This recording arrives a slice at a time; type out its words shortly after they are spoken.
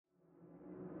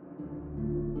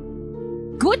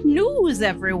good news,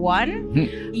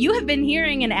 everyone. You have been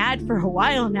hearing an ad for a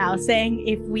while now saying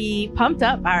if we pumped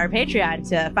up our Patreon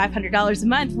to $500 a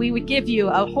month, we would give you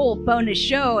a whole bonus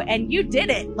show. And you did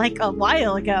it like a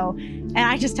while ago. And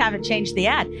I just haven't changed the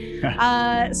ad.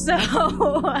 So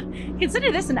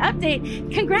consider this an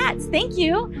update. Congrats. Thank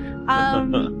you.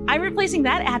 I'm replacing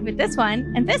that ad with this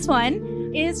one. And this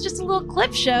one is just a little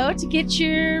clip show to get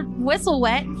your whistle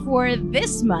wet for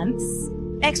this month's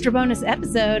extra bonus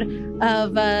episode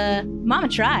of Mama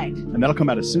Tried. And that'll come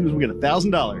out as soon as we get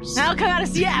 $1,000. That'll come out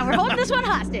as, yeah, we're holding this one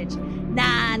hostage.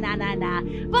 Nah.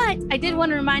 But I did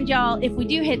want to remind y'all, if we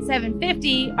do hit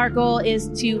 750, our goal is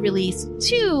to release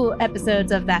 2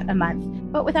 episodes of that a month.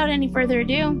 But without any further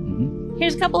ado,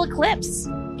 here's a couple of clips.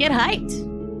 Get hyped.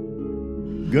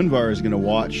 Gunvar is going to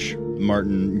watch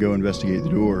Martin go investigate the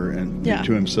door and think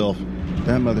to himself,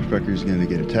 that motherfucker's going to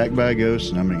get attacked by a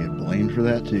ghost, and I'm going to get blamed for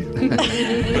that too.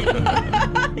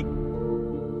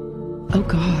 Oh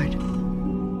God.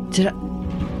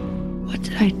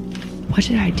 What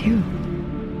did I do?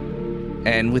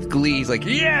 And with glee, he's like,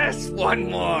 yes, one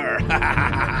more.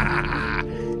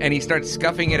 And he starts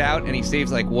scuffing it out, and he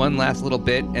saves like one last little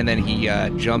bit, and then he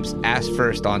jumps ass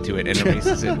first onto it and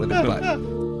erases it with his butt.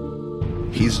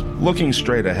 He's looking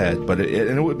straight ahead, but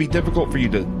it would be difficult for you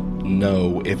to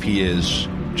know if he is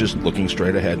just looking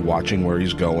straight ahead, watching where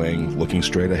he's going, looking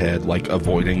straight ahead, like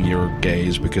avoiding your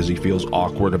gaze because he feels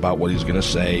awkward about what he's going to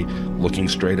say, looking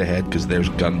straight ahead because there's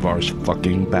Gunvar's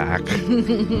fucking back.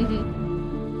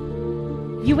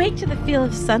 You wake to the feel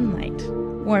of sunlight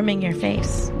warming your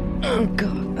face. Oh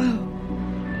God.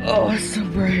 Oh, it's so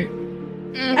bright.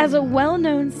 As a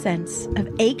well-known sense of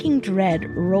aching dread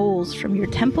rolls from your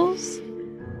temples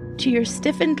to your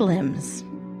stiffened limbs.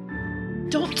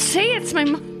 Don't say it's my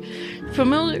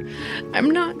familiar.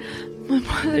 I'm not my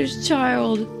mother's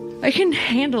child. I can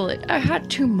handle it. I had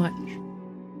too much.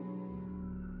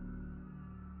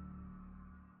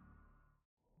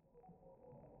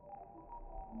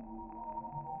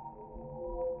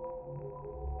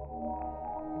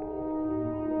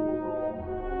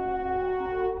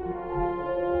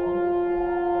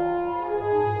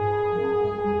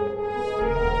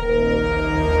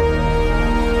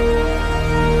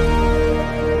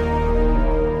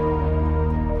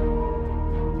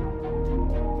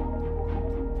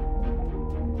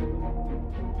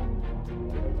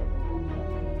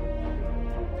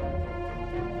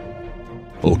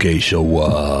 Okay,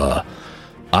 so,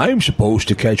 I'm supposed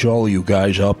to catch all of you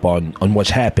guys up on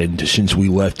what's happened since we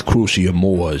left Crucia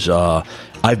Moors.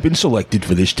 I've been selected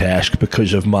for this task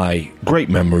because of my great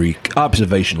memory,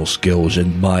 observational skills,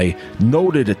 and my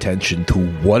noted attention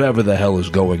to whatever the hell is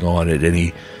going on at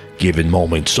any given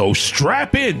moment. So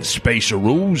strap in,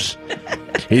 Spaceroos.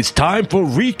 It's time for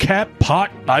recap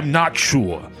part I'm not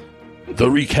sure. The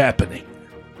recapping.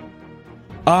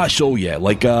 So yeah,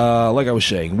 like I was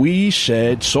saying, we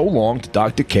said so long to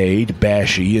Dr. Cade,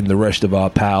 Bashy, and the rest of our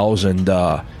pals, and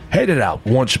headed out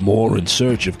once more in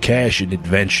search of cash and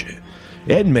adventure.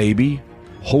 And maybe,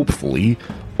 hopefully,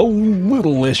 a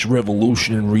little less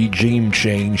revolution and regime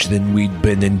change than we'd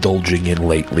been indulging in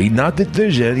lately. Not that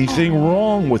there's anything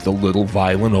wrong with a little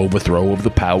violent overthrow of the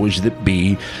powers that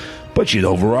be, but you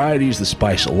know, variety's the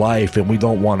spice of life, and we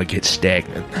don't want to get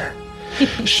stagnant.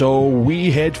 So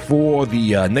we head for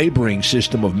the neighboring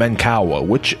system of Menkawa,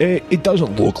 which it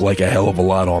doesn't look like a hell of a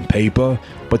lot on paper,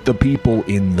 but the people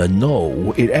in the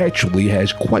know, it actually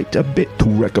has quite a bit to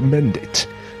recommend it.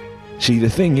 See, the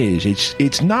thing is,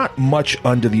 it's not much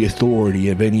under the authority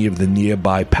of any of the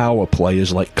nearby power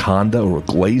players like Conda or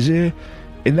Glazier,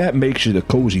 and that makes it a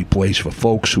cozy place for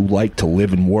folks who like to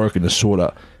live and work in a sort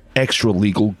of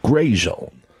extra-legal gray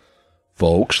zone.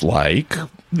 Folks like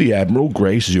the Admiral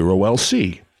Grace Zero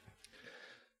LC.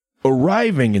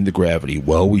 Arriving in the gravity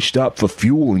well, we stop for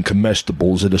fuel and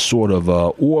comestibles at a sort of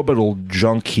orbital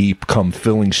junk heap come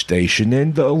filling station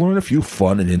and learn a few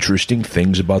fun and interesting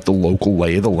things about the local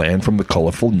lay of the land from the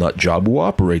colorful nutjob who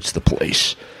operates the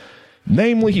place.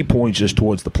 Namely, he points us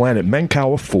towards the planet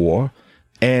Menkawa 4,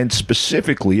 and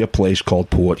specifically a place called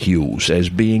Port Hughes, as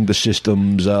being the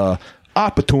system's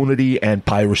opportunity and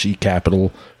piracy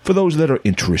capital for those that are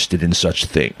interested in such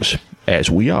things,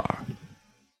 as we are.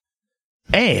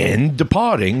 And,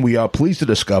 departing, we are pleased to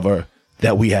discover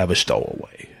that we have a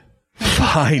stowaway.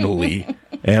 Finally.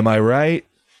 Am I right?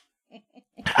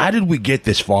 How did we get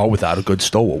this far without a good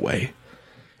stowaway?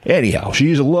 Anyhow,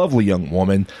 she is a lovely young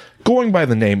woman, going by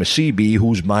the name of CB,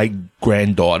 who's my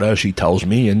granddaughter, she tells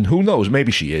me, and who knows,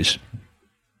 maybe she is.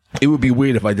 It would be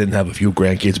weird if I didn't have a few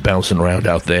grandkids bouncing around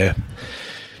out there.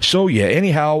 So, yeah,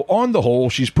 anyhow, on the whole,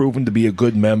 she's proven to be a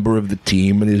good member of the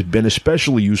team and has been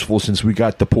especially useful since we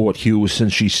got to Port Hughes,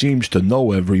 since she seems to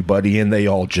know everybody and they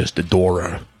all just adore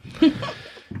her.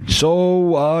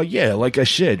 So, yeah, like I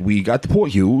said, we got to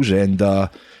Port Hughes and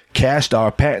cast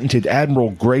our patented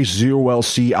Admiral Grace Zero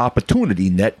LC opportunity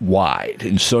net wide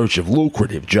in search of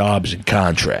lucrative jobs and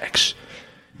contracts.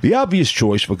 The obvious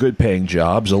choice for good-paying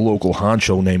jobs, a local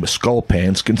honcho named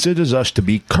Skullpants, considers us to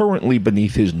be currently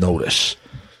beneath his notice.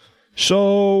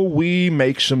 So we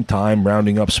make some time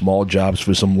rounding up small jobs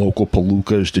for some local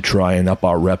palookas to try and up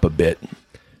our rep a bit.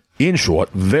 In short,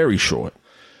 very short,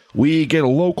 we get a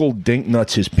local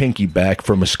dinknuts his pinky back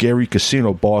from a scary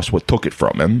casino boss what took it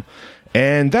from him,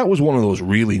 and that was one of those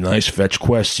really nice fetch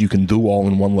quests you can do all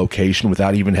in one location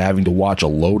without even having to watch a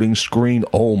loading screen.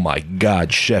 Oh my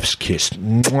god, chef's kiss.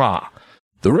 Mwah!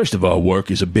 The rest of our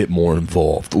work is a bit more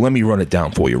involved. Let me run it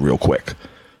down for you real quick.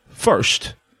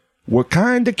 First, we're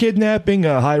kinda kidnapping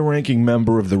a high-ranking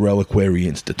member of the Reliquary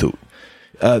Institute.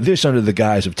 This under the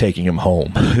guise of taking him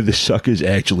home. The sucker's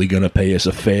actually gonna pay us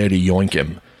a fare to yoink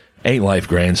him. Ain't life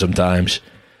grand sometimes?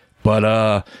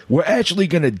 But, we're actually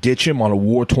going to ditch him on a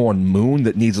war-torn moon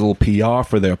that needs a little PR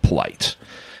for their plight.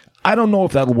 I don't know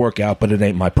if that'll work out, but it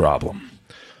ain't my problem.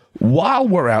 While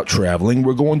we're out traveling,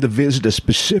 we're going to visit a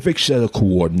specific set of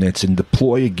coordinates and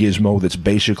deploy a gizmo that's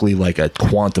basically like a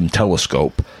quantum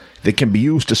telescope that can be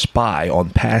used to spy on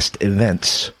past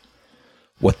events.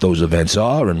 What those events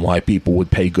are and why people would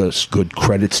pay us good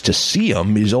credits to see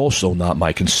them is also not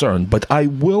my concern, but I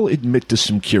will admit to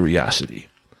some curiosity.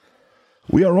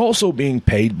 We are also being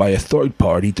paid by a third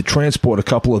party to transport a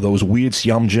couple of those weird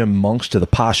Siam Jim monks to the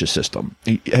Pasha system.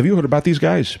 Have you heard about these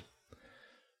guys?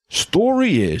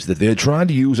 Story is that they're trying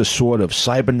to use a sort of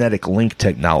cybernetic link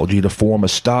technology to form a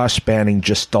star-spanning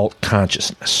gestalt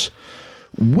consciousness,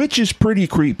 which is pretty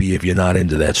creepy if you're not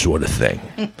into that sort of thing.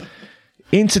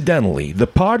 Incidentally, the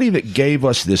party that gave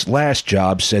us this last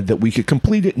job said that we could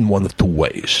complete it in one of two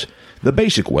ways. The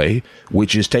basic way,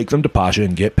 which is take them to Pasha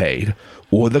and get paid,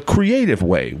 or the creative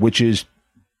way, which is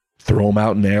throw them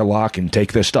out in an airlock and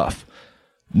take their stuff.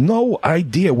 No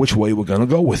idea which way we're going to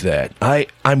go with that.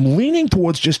 I'm leaning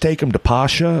towards just take them to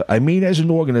Pasha. I mean, as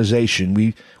an organization,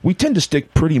 we tend to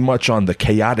stick pretty much on the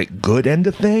chaotic good end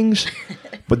of things.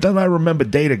 But then I remember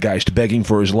Datageist begging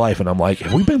for his life, and I'm like,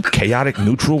 have we been chaotic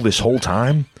neutral this whole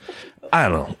time? I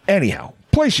don't know. Anyhow,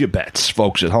 place your bets,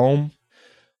 folks at home.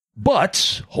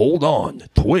 But, hold on,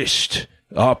 twist.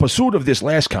 Our pursuit of this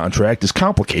last contract is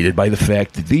complicated by the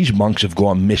fact that these monks have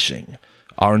gone missing.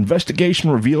 Our investigation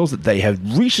reveals that they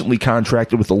have recently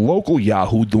contracted with a local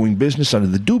Yahoo doing business under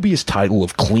the dubious title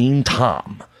of Clean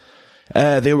Tom.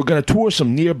 They were going to tour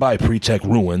some nearby Pretech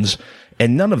ruins,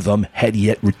 and none of them had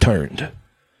yet returned.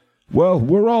 Well,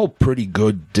 we're all pretty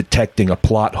good detecting a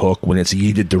plot hook when it's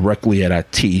yeeted directly at our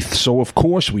teeth, so of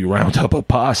course we round up a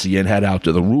posse and head out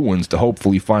to the ruins to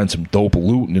hopefully find some dope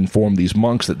loot and inform these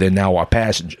monks that they're now our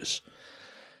passengers.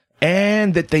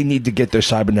 And that they need to get their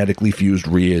cybernetically fused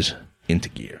rears into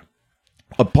gear.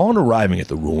 Upon arriving at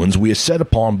the ruins, we are set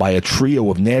upon by a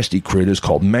trio of nasty critters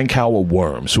called Menkauer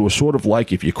worms, who are sort of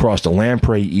like if you crossed a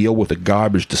lamprey eel with a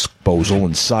garbage disposal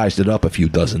and sized it up a few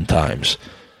dozen times.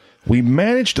 We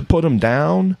managed to put them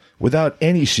down without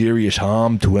any serious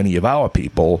harm to any of our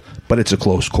people, but it's a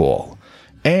close call.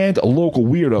 And a local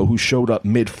weirdo who showed up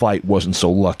mid-fight wasn't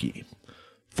so lucky.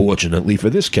 Fortunately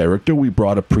for this character, we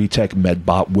brought a Pretech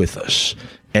medbot with us,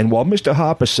 and while Mr.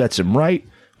 Harper sets him right,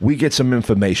 we get some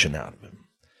information out of him.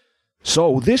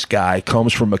 So this guy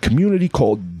comes from a community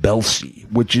called Belsey,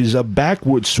 which is a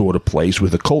backwoods sort of place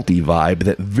with a culty vibe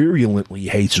that virulently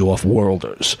hates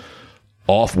off-worlders.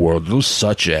 Off-worlders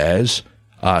such as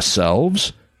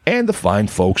ourselves and the fine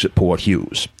folks at Port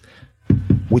Hughes.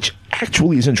 Which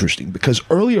actually is interesting, because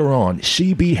earlier on,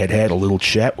 CB had a little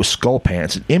chat with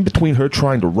Skullpants, and in between her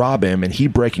trying to rob him and he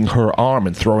breaking her arm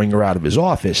and throwing her out of his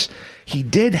office, he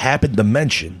did happen to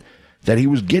mention that he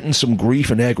was getting some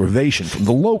grief and aggravation from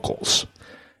the locals.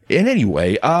 And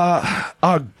anyway,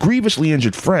 our grievously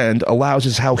injured friend allows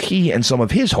us how he and some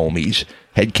of his homies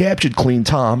had captured Clean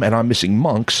Tom and our missing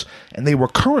monks, and they were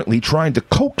currently trying to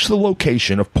coax the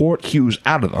location of Port Hughes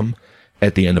out of them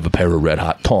at the end of a pair of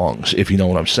red-hot tongs, if you know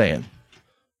what I'm saying.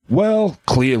 Well,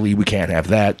 clearly we can't have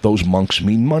that. Those monks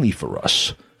mean money for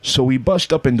us. So we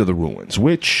bust up into the ruins,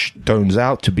 which turns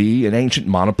out to be an ancient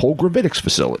monopole gravitics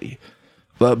facility.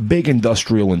 The big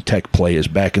industrial and tech players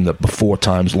back in the before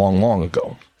times long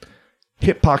ago.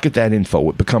 Hip pocket that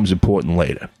info, it becomes important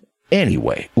later.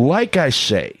 Anyway, like I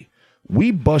say,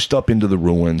 we bust up into the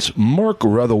ruins, murk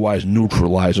or otherwise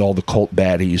neutralize all the cult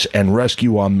baddies, and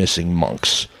rescue our missing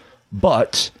monks.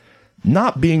 But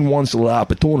Not being once the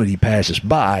opportunity passes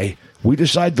by, we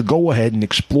decide to go ahead and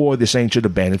explore this ancient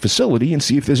abandoned facility and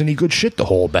see if there's any good shit to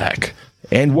haul back.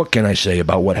 And what can I say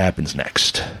about what happens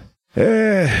next?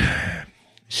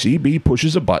 CB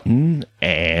pushes a button,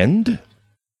 and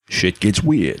shit gets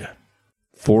weird.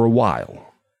 For a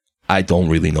while. I don't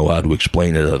really know how to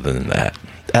explain it other than that.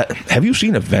 Have you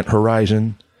seen Event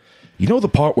Horizon? You know the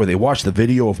part where they watch the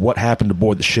video of what happened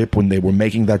aboard the ship when they were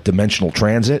making that dimensional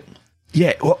transit?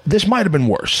 Yeah, well, this might have been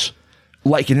worse.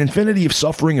 Like an infinity of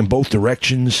suffering in both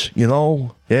directions, you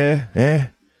know? Yeah.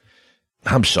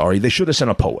 I'm sorry, they should have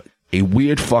sent a poet. A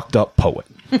weird, fucked up poet.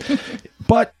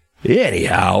 But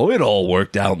anyhow, it all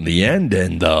worked out in the end,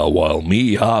 and while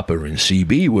me, Hopper, and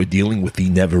CB were dealing with the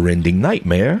never-ending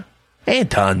nightmare,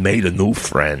 Anton made a new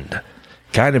friend.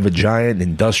 Kind of a giant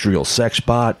industrial sex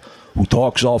bot who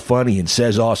talks all funny and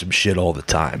says awesome shit all the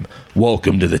time.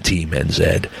 Welcome to the team,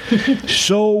 NZ.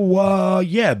 So,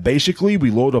 basically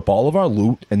we load up all of our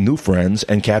loot and new friends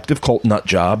and captive cult nut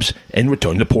jobs and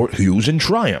return to Port Hughes in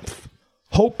triumph.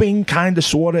 Hoping, kinda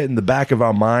sorta, in the back of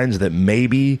our minds that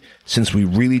maybe, since we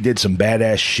really did some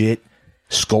badass shit,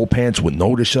 Skullpants would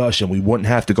notice us and we wouldn't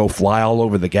have to go fly all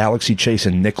over the galaxy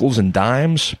chasing nickels and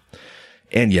dimes.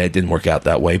 And yeah, it didn't work out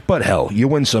that way, but hell, you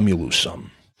win some, you lose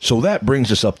some. So that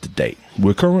brings us up to date.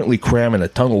 We're currently cramming a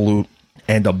ton of loot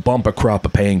and a bumper crop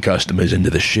of paying customers into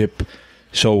the ship,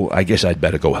 so I guess I'd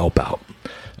better go help out.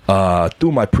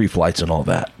 Do my pre-flights and all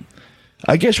that.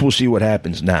 I guess we'll see what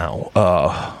happens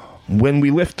now. When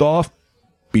we lift off,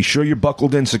 be sure you're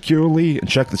buckled in securely and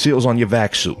check the seals on your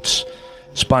vac suits.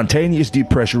 Spontaneous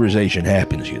depressurization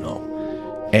happens, you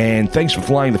know. And thanks for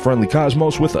flying the Friendly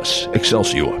Cosmos with us.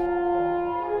 Excelsior.